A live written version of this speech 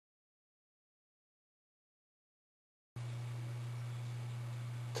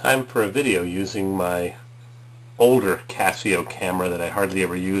Time for a video using my older Casio camera that I hardly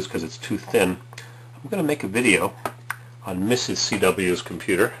ever use because it's too thin. I'm going to make a video on Mrs. CW's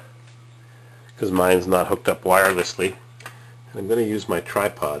computer because mine's not hooked up wirelessly, and I'm going to use my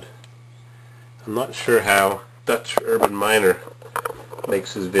tripod. I'm not sure how Dutch Urban Miner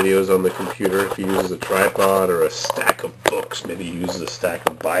makes his videos on the computer, if he uses a tripod or a stack of books. Maybe he uses a stack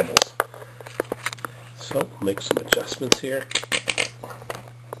of Bibles. So we'll make some adjustments here.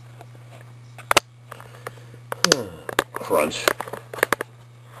 Crunch.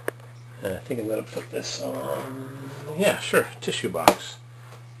 And I think I'm going to put this on, yeah, sure, tissue box.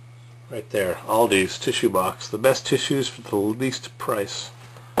 Right there, Aldi's tissue box. The best tissues for the least price.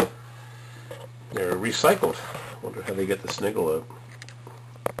 They're recycled. I wonder how they get the sniggle out.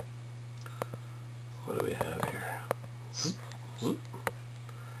 What do we have here? Zoop, zoop.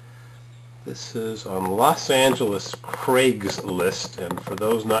 This is on Los Angeles Craigslist, and for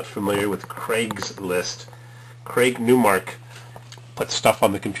those not familiar with Craigslist, Craig Newmark put stuff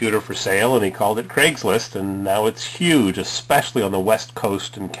on the computer for sale and he called it Craigslist, and now it's huge, especially on the West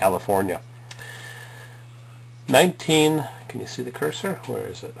Coast in California. Can you see the cursor? Where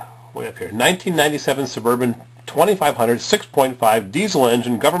is it? Way up here. 1997 Suburban 2500 6.5 diesel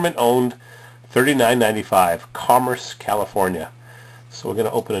engine, government owned, $39.95, Commerce, California. So we're going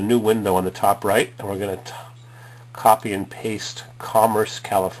to open a new window on the top right, and we're going to copy and paste Commerce,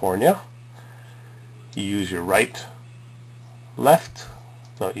 California. You use your you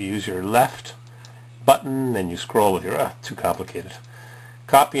use your left button, and you scroll with your, too complicated.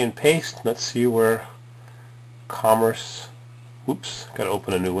 Copy and paste. Let's see where Commerce, whoops, got to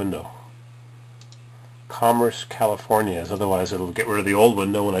open a new window. Commerce, California is, otherwise it'll get rid of the old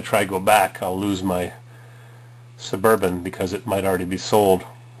window. When I try to go back, I'll lose my Suburban because it might already be sold.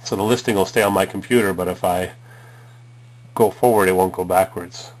 So the listing will stay on my computer, but if I go forward, it won't go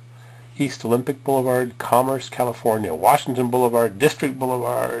backwards. East Olympic Boulevard, Commerce, California, Washington Boulevard, District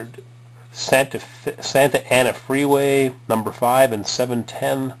Boulevard, Santa Ana Freeway, number 5 and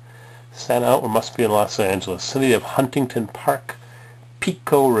 710, Santa, must be in Los Angeles. City of Huntington Park,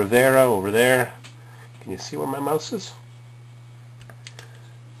 Pico Rivera over there. Can you see where my mouse is?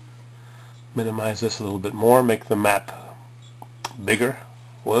 Minimize this a little bit more, make the map bigger.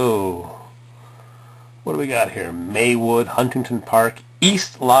 Whoa. What do we got here? Maywood, Huntington Park,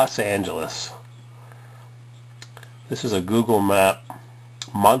 East Los Angeles. This is a Google map.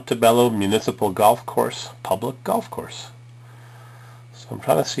 Montebello Municipal Golf Course, public golf course. So I'm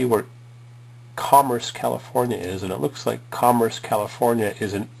trying to see where Commerce, California is, and it looks like Commerce, California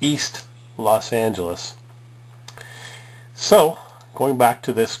is in East Los Angeles. So, going back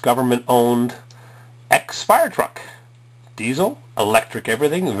to this government-owned ex-fire truck. Diesel, electric,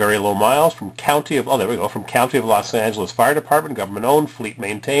 everything, very low miles, from County of, there we go, from County of Los Angeles Fire Department, government-owned, fleet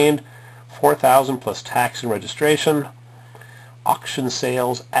maintained, $4,000 plus tax and registration. Auction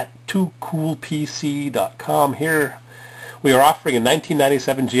sales at toocoolpc.com. Here we are offering a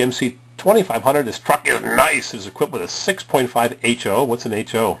 1997 GMC 2500. This truck is nice. It is equipped with a 6.5 HO. What's an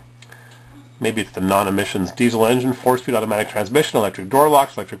HO? Maybe it's the non-emissions diesel engine, 4-speed automatic transmission, electric door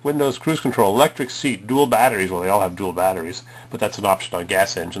locks, electric windows, cruise control, electric seat, dual batteries. Well, they all have dual batteries, but that's an option on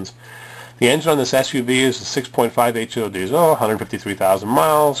gas engines. The engine on this SUV is a 6.5 HO diesel, 153,000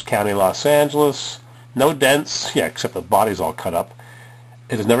 miles, County Los Angeles. No dents, except the body's all cut up.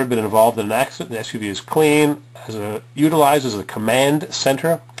 It has never been involved in an accident. The SUV is clean, utilized as a command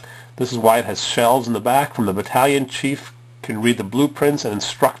center. This is why it has shelves in the back. From the battalion chief can read the blueprints and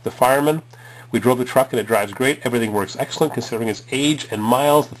instruct the firemen. We drove the truck and it drives great. Everything works excellent considering its age and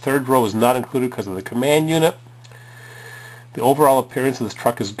miles. The third row is not included because of the command unit. The overall appearance of this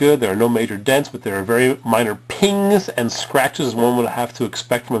truck is good. There are no major dents, but there are very minor pings and scratches as one would have to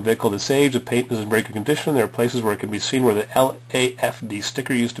expect from a vehicle this age. The paint is in very good condition. There are places where it can be seen where the LAFD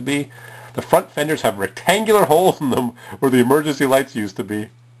sticker used to be. The front fenders have rectangular holes in them where the emergency lights used to be.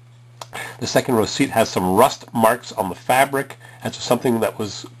 The second row seat has some rust marks on the fabric. That's something that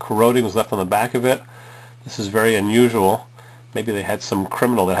was corroding, was left on the back of it. This is very unusual. Maybe they had some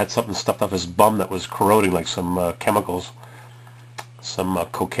criminal that had something stuffed up his bum that was corroding, like some chemicals, some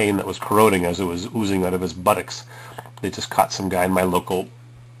cocaine that was corroding as it was oozing out of his buttocks. They just caught some guy in my local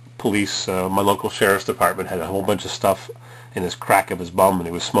police, my local sheriff's department had a whole bunch of stuff in his crack of his bum, and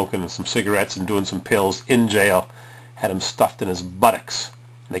he was smoking some cigarettes and doing some pills in jail. Had him stuffed in his buttocks.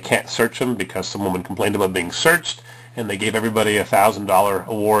 They can't search him because some woman complained about being searched, and they gave everybody a $1,000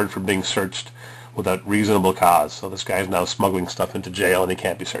 award for being searched without reasonable cause. So this guy's now smuggling stuff into jail, and he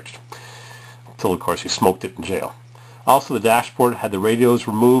can't be searched. Until, of course, he smoked it in jail. Also, the dashboard had the radios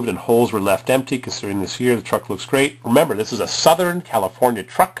removed and holes were left empty. Considering this year, the truck looks great. Remember, this is a Southern California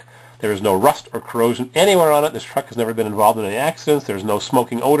truck. There is no rust or corrosion anywhere on it. This truck has never been involved in any accidents. There's no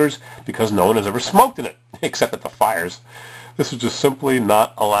smoking odors because no one has ever smoked in it, except at the fires. This is just simply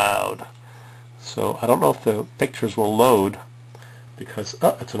not allowed. So I don't know if the pictures will load because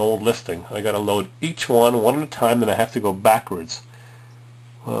it's an old listing. I got to load each one at a time, then I have to go backwards.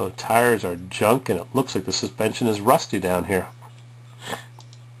 Whoa, tires are junk, and it looks like the suspension is rusty down here.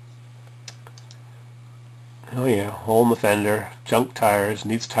 Oh yeah, hole in the fender, junk tires,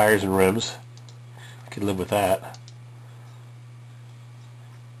 needs tires and rims. I could live with that.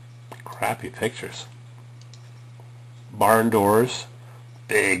 Crappy pictures. Barn doors,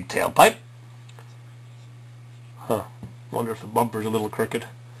 big tailpipe. Huh, wonder if the bumper's a little crooked.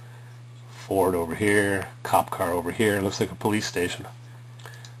 Ford over here, cop car over here, looks like a police station.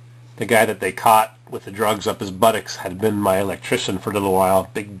 The guy that they caught with the drugs up his buttocks had been my electrician for a little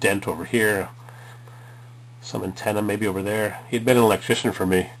while. Big dent over here. Some antenna maybe over there. He'd been an electrician for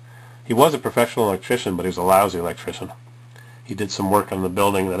me. He was a professional electrician, but he was a lousy electrician. He did some work on the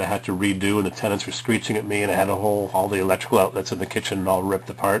building that I had to redo, and the tenants were screeching at me, and I had all the electrical outlets in the kitchen all ripped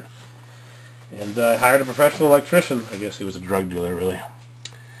apart. And I hired a professional electrician. I guess he was a drug dealer, really.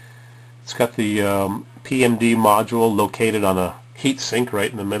 It's got the PMD module located on a heat sink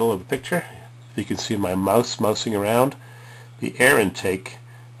right in the middle of the picture. You can see my mousing around. The air intake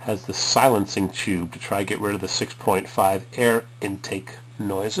has the silencing tube to try to get rid of the 6.5 air intake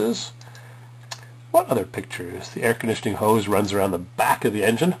noises. What other pictures? The air conditioning hose runs around the back of the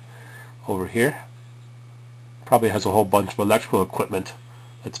engine over here. Probably has a whole bunch of electrical equipment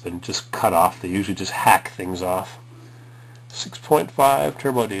that's been just cut off. They usually just hack things off. 6.5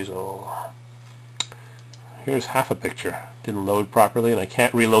 turbo diesel. Here's half a picture. Didn't load properly, and I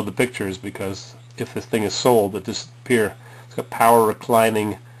can't reload the pictures because if this thing is sold, it disappears. It's got power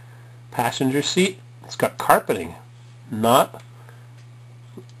reclining passenger seat. It's got carpeting, not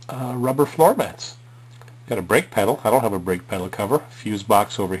rubber floor mats. Got a brake pedal. I don't have a brake pedal cover. Fuse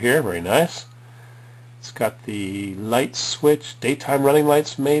box over here. Very nice. It's got the light switch, daytime running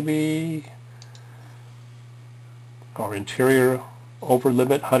lights maybe, or interior over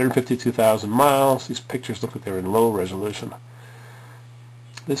limit, 152,000 miles. These pictures look like they're in low resolution.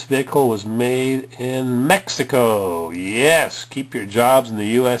 This vehicle was made in Mexico. Yes, keep your jobs in the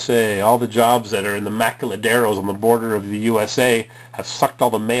USA. All the jobs that are in the maquiladeros on the border of the USA have sucked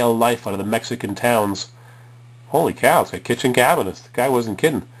all the male life out of the Mexican towns. Holy cow, it's got kitchen cabinets. The guy wasn't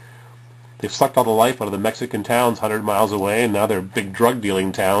kidding. They've sucked all the life out of the Mexican towns 100 miles away, and now they're big drug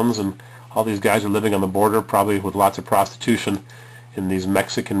dealing towns, and all these guys are living on the border, probably with lots of prostitution in these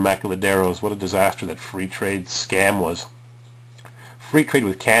Mexican maquiladeros. What a disaster that free trade scam was. Free trade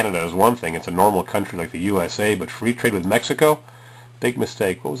with Canada is one thing. It's a normal country like the USA, but free trade with Mexico? Big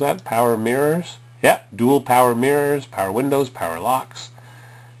mistake. What was that? Power mirrors? Yeah, dual power mirrors, power windows, power locks.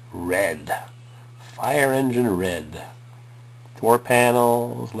 Red. Fire engine red. Door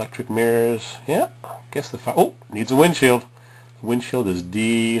panels, electric mirrors. Yeah, I guess the fire... Oh, needs a windshield. The windshield is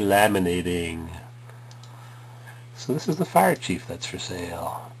delaminating. So this is the FireChief that's for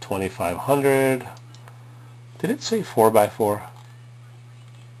sale. 2500. Did it say 4x4?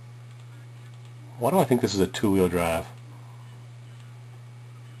 Why do I think this is a two-wheel drive?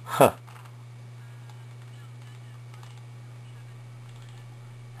 Huh.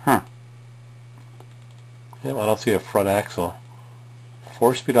 Yeah, I don't see a front axle.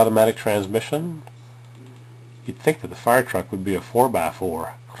 4-speed automatic transmission. You'd think that the fire truck would be a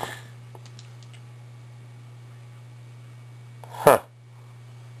 4x4. Huh.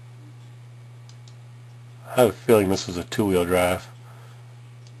 I have a feeling this is a two-wheel drive.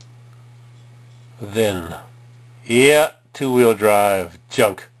 Then, yeah, two-wheel drive,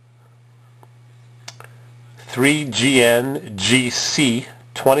 junk. 3GN GC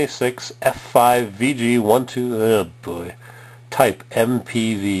 26 F5 VG12, oh boy, type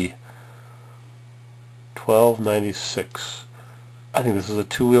MPV 1296. I think this is a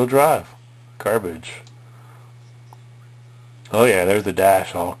two-wheel drive. Garbage. Oh yeah, there's the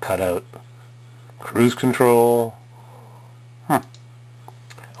dash all cut out. Cruise control. I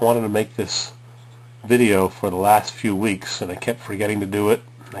wanted to make this video for the last few weeks, and I kept forgetting to do it.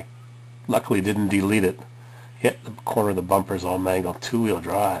 I luckily didn't delete it. Yet the corner of the bumper is all mangled. Two-wheel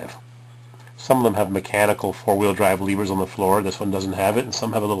drive. Some of them have mechanical four-wheel drive levers on the floor. This one doesn't have it, and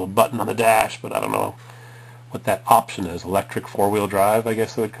some have a little button on the dash, but I don't know what that option is. Electric four-wheel drive, I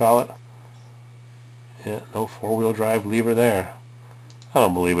guess they would call it. Yeah, no four-wheel drive lever there. I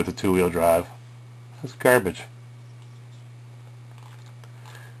don't believe it's a two-wheel drive. It's garbage.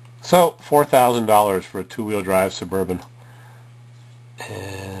 So $4,000 for a two-wheel drive Suburban,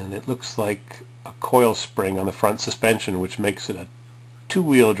 and it looks like a coil spring on the front suspension, which makes it a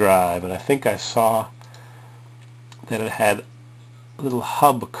two-wheel drive. And I think I saw that it had a little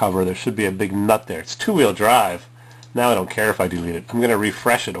hub cover. There should be a big nut there. It's two-wheel drive. Now I don't care if I delete it. I'm going to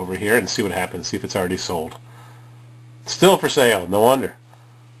refresh it over here and see what happens, see if it's already sold. Still for sale, no wonder.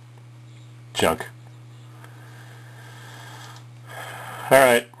 Junk.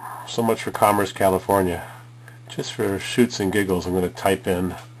 Alright, so much for Commerce, California. Just for shoots and giggles, I'm going to type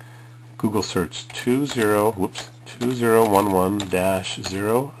in Google search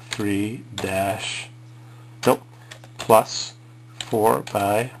 2011-03- nope, plus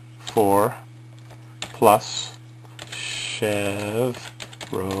 4x4 plus Chevrolet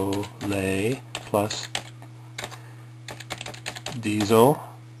plus diesel,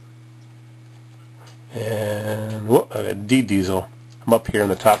 and whoop, I got diesel. I'm up here in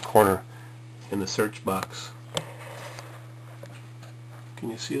the top corner in the search box.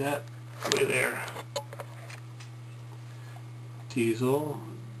 Can you see that? Way there. Diesel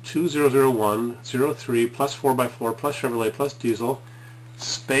 2001-03 plus 4x4 plus Chevrolet plus diesel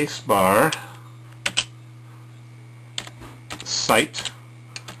space bar site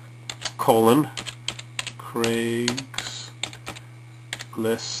colon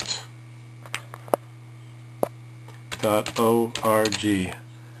Craigslist.org.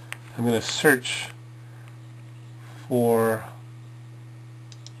 I'm going to search for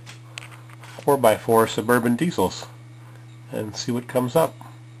 4x4 Suburban diesels and see what comes up.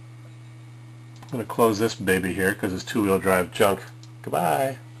 I'm going to close this baby here because it's two-wheel drive junk.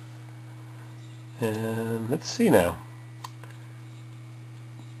 Goodbye. And let's see now.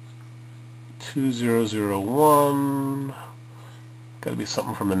 2001. Got to be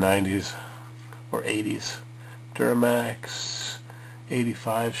something from the 90s or 80s. Duramax,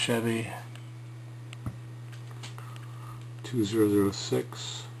 85 Chevy,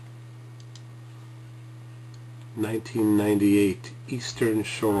 2006, 1998 Eastern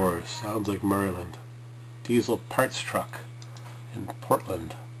Shore, sounds like Maryland. Diesel parts truck in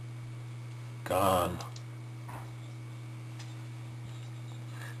Portland, gone.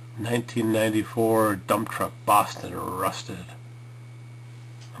 1994 dump truck, Boston, rusted.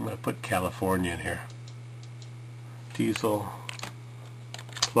 I'm going to put California in here. Diesel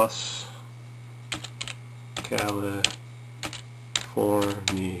plus California.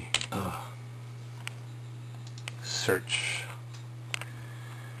 Search.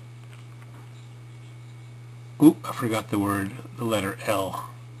 Oop, I forgot the word, the letter L.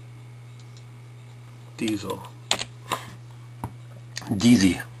 Diesel.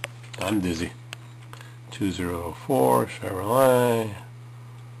 Deezy. I'm dizzy. 204 Chevrolet.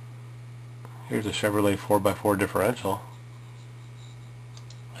 Here's a Chevrolet 4x4 differential.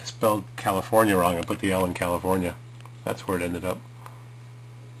 I spelled California wrong. I put the L in California. That's where it ended up.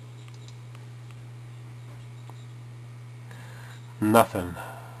 Nothing.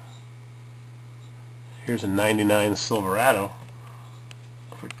 Here's a 99 Silverado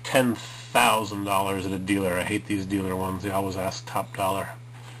for $10,000 at a dealer. I hate these dealer ones. They always ask top dollar.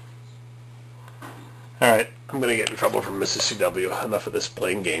 Alright, I'm going to get in trouble from Mrs. CW. Enough of this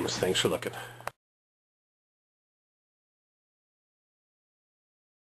playing games. Thanks for looking.